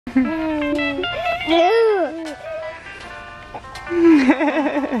My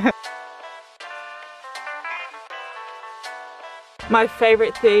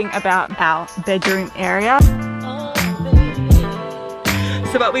favorite thing about our bedroom area.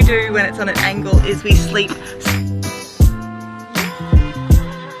 So what we do when it's on an angle is we sleep.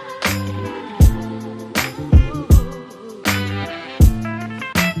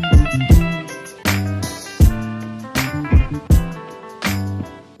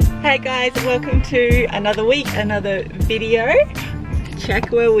 Hey guys, welcome to another week, another video.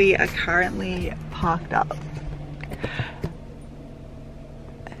 Check where we are currently parked up.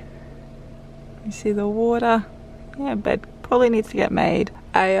 You see the water? Yeah, bed probably needs to get made.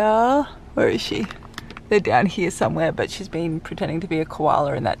 Aya, where is she? They're down here somewhere, but she's been pretending to be a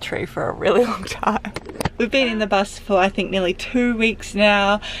koala in that tree for a really long time. We've been in the bus for I think nearly 2 weeks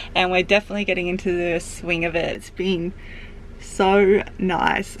now, and we're definitely getting into the swing of it. It's been so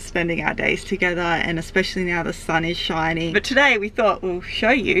nice spending our days together, and especially now the sun is shining. But today we thought we'll show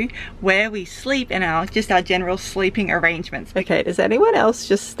you where we sleep and our general sleeping arrangements. Okay, does anyone else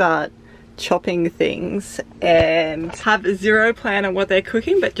just start chopping things and have zero plan on what they're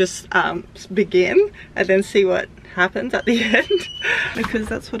cooking, but just begin and then see what happens at the end? Because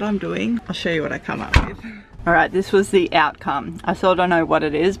that's what I'm doing. I'll show you what I come up with. Alright, this was the outcome. I still don't know what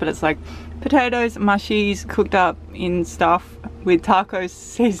it is, but it's like potatoes, mushies, cooked up in stuff with taco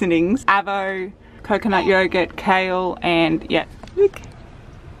seasonings, avo, coconut yogurt, kale, and yeah, look,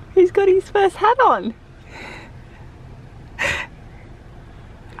 he's got his first hat on.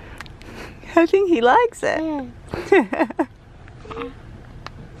 I think he likes it.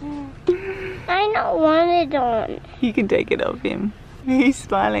 I don't want it on. You can take it off him. He's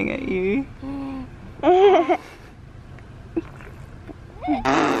smiling at you.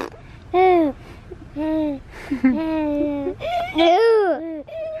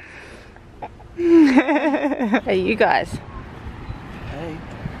 Hey, you guys. Hey.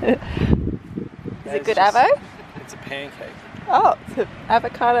 Is it good, Avo? It's a pancake. Oh, it's an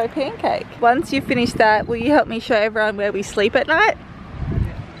avocado pancake. Once you finish that, will you help me show everyone where we sleep at night?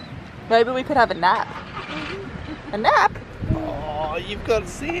 Maybe we could have a nap. A nap? Oh, you've got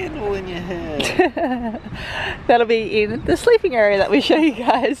sandal in your hair. That'll be in the sleeping area that we show you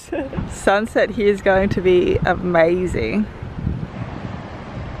guys. Sunset here is going to be amazing.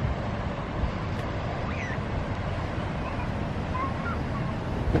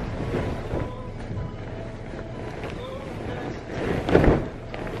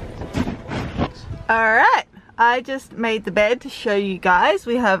 Alright, I just made the bed to show you guys.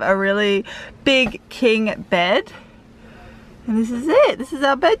 We have a really big king bed. And this is it. This is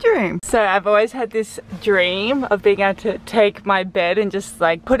our bedroom. So I've always had this dream of being able to take my bed and just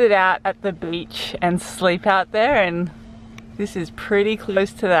like put it out at the beach and sleep out there, and this is pretty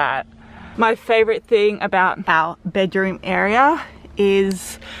close to that. My favorite thing about our bedroom area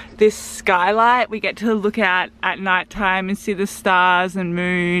is this skylight. We get to look out at night time and see the stars and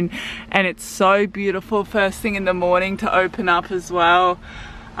moon, and it's so beautiful first thing in the morning to open up as well.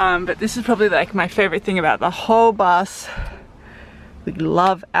 But this is probably like my favorite thing about the whole bus. We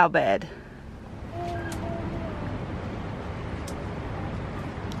love our bed.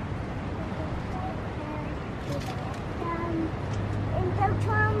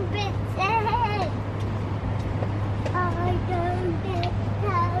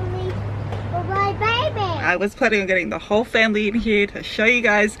 I was planning on getting the whole family in here to show you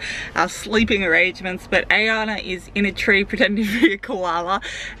guys our sleeping arrangements, but Ayana is in a tree pretending to be a koala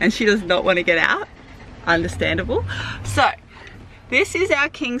and she does not want to get out. Understandable. So this is our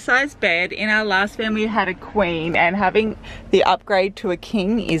king size bed. In our last family we had a queen, and having the upgrade to a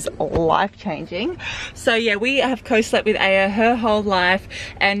king is life changing. So yeah, we have co-slept with Aya her whole life,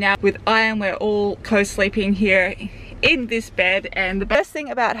 and now with Ian we're all co-sleeping here in this bed. And the best thing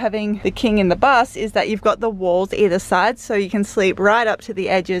about having the king in the bus is that you've got the walls either side, so you can sleep right up to the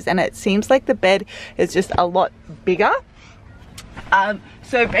edges, and it seems like the bed is just a lot bigger.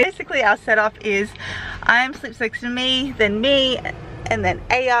 So basically our setup is Ian sleeps next to me, then me, and then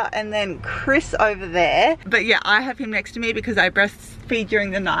Aya, and then Chris over there. But yeah, I have him next to me because I breastfeed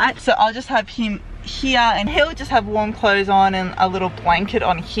during the night, so I'll just have him here, and he'll just have warm clothes on and a little blanket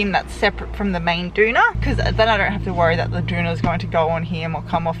on him that's separate from the main doona, because then I don't have to worry that the doona is going to go on him or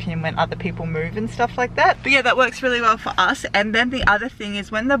come off him when other people move and stuff like that. But yeah, that works really well for us. And then the other thing is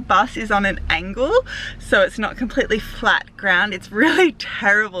when the bus is on an angle, so it's not completely flat ground, it's really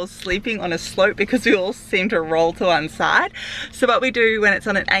terrible sleeping on a slope because we all seem to roll to one side. So what we do when it's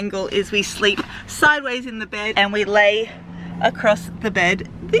on an angle is we sleep sideways in the bed and we lay across the bed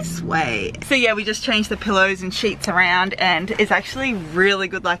this way. So yeah, we just changed the pillows and sheets around, and it's actually really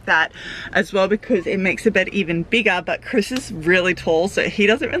good like that as well because it makes the bed even bigger. But Chris is really tall, so he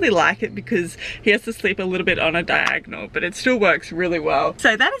doesn't really like it because he has to sleep a little bit on a diagonal, but it still works really well.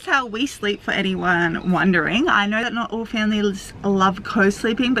 So that is how we sleep, for anyone wondering. I know that not all families love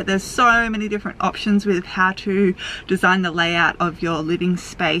co-sleeping, but there's so many different options with how to design the layout of your living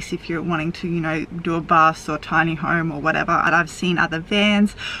space if you're wanting to, you know, do a bus or tiny home or whatever. And I've seen other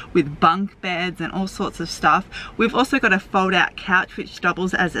vans with bunk beds and all sorts of stuff. We've also got a fold out couch which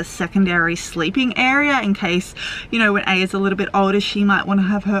doubles as a secondary sleeping area in case, you know, when A is a little bit older, she might want to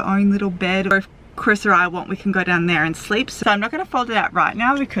have her own little bed, or if Chris or I want, we can go down there and sleep. So I'm not going to fold it out right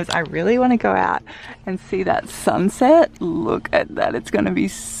now because I really want to go out and see that sunset. Look at that, it's going to be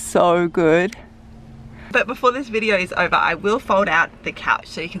so good. But before this video is over, I will fold out the couch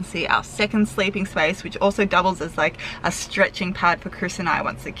so you can see our second sleeping space, which also doubles as like a stretching pad for Chris and I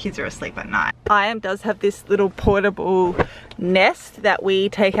once the kids are asleep at night. Iam does have this little portable nest that we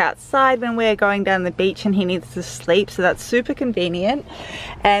take outside when we're going down the beach and he needs to sleep, so that's super convenient.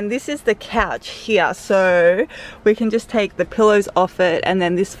 And this is the couch here, so we can just take the pillows off it, and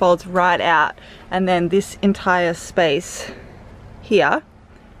then this folds right out, and then this entire space here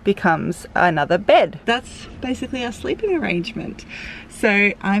becomes another bed. That's basically our sleeping arrangement.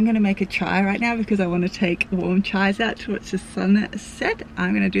 So I'm going to make a chai right now because I want to take warm chais out to watch the sunset.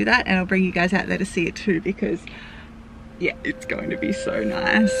 I'm going to do that, and I'll bring you guys out there to see it too because yeah, it's going to be so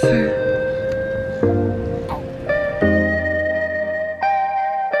nice.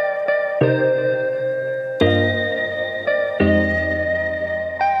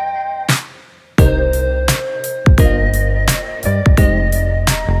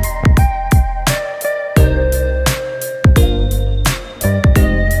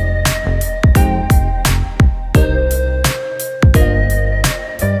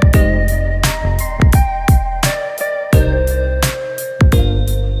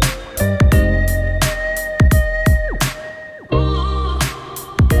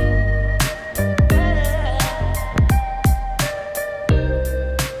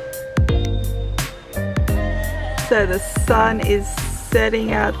 So the sun is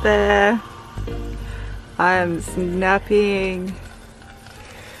setting out there. I am snapping.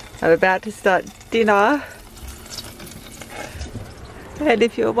 I'm about to start dinner. And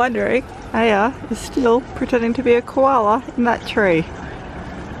if you're wondering, Aya is still pretending to be a koala in that tree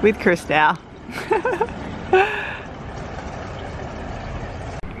with Chris now.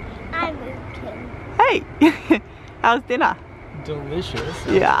 I'm okay. Hey, how's dinner? Delicious.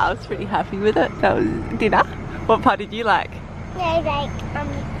 Yeah, I was pretty happy with it. That was dinner. What part did you like? I like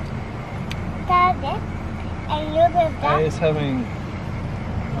garlic and a little bit of that. He's having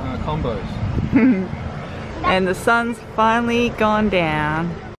combos. And the sun's finally gone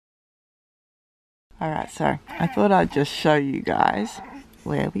down. Alright, so I thought I'd just show you guys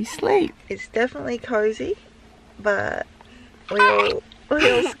where we sleep. It's definitely cozy, but we all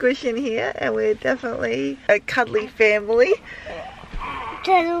squish in here, and we're definitely a cuddly family.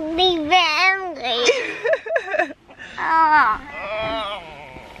 Totally family. Oh.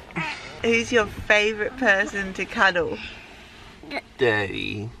 Who's your favourite person to cuddle?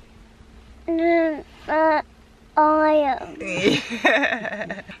 Daddy. I am.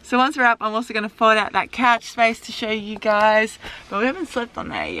 Yeah. So once we're up, I'm also going to fold out that couch space to show you guys, but we haven't slept on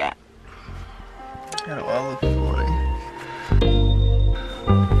there yet. How do I look for it?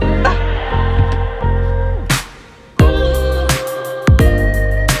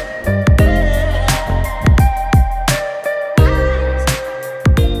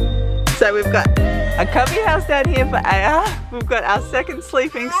 So we've got a comfy house down here for Aya. We've got our second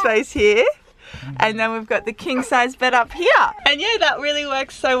sleeping space here. And then we've got the king size bed up here. And yeah, that really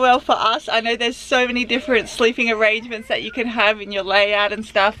works so well for us. I know there's so many different sleeping arrangements that you can have in your layout and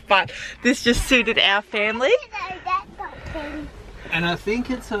stuff, but this just suited our family. And I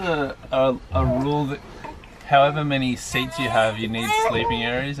think it's a rule that however many seats you have, you need sleeping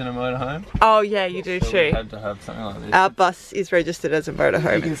areas in a motorhome. Oh yeah, you do So too. we had to have something like this. Our bus is registered as a You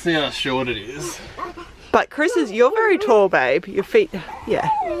motorhome. can see how short it is. But Chris, you're very tall, babe. Your feet, yeah.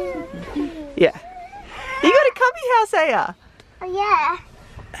 Yeah. You got a comfy house, Aya. Yeah.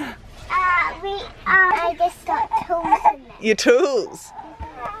 I just got tools in it. Your tools.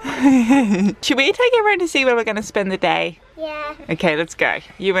 Should we take everyone to see where we're going to spend the day? Yeah. Okay, let's go.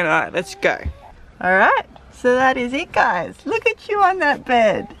 You and I, let's go. Alright, so that is it, guys. Look at you on that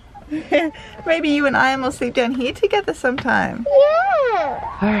bed. Maybe you and I will sleep down here together sometime.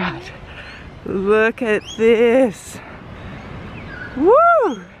 Yeah. Alright, look at this. Woo!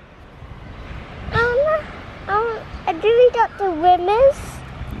 Do we got the winners?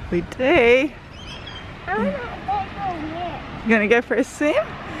 We do. I want to go here. You gonna go for a swim?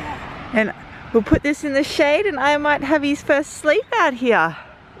 Yeah. And we'll put this in the shade and I might have his first sleep out here.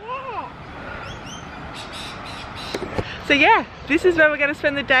 Yeah. So yeah, this is where we're gonna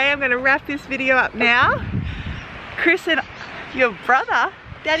spend the day. I'm gonna wrap this video up now. Chris and your brother,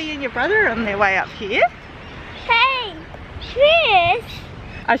 Daddy and your brother are on their way up here. Hey, Chris.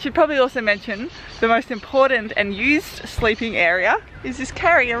 I should probably also mention the most important and used sleeping area is this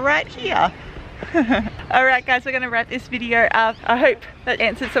carrier right here. Alright guys, we're going to wrap this video up. I hope that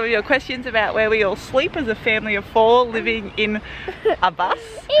answered some of your questions about where we all sleep as a family of 4 living in a bus.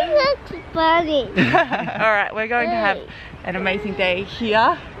 It looks funny. Alright, we're going to have an amazing day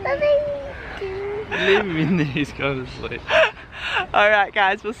here. Leave him in there, he's going to sleep. Alright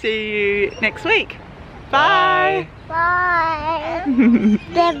guys, we'll see you next week. Bye. Bye.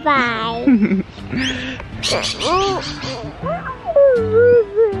 Bye-bye.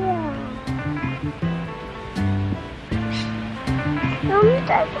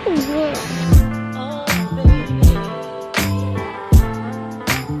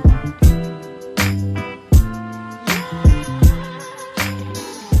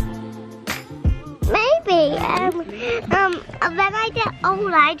 Maybe, when I get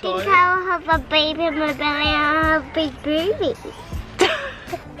old, I think I'll have a baby in my belly and I'll have big boobies.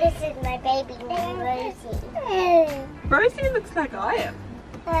 This is my baby named Rosie. Rosie looks like I am.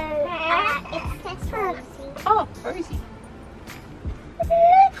 It's just Rosie. Oh, Rosie.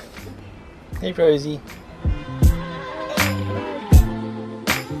 Hey Rosie.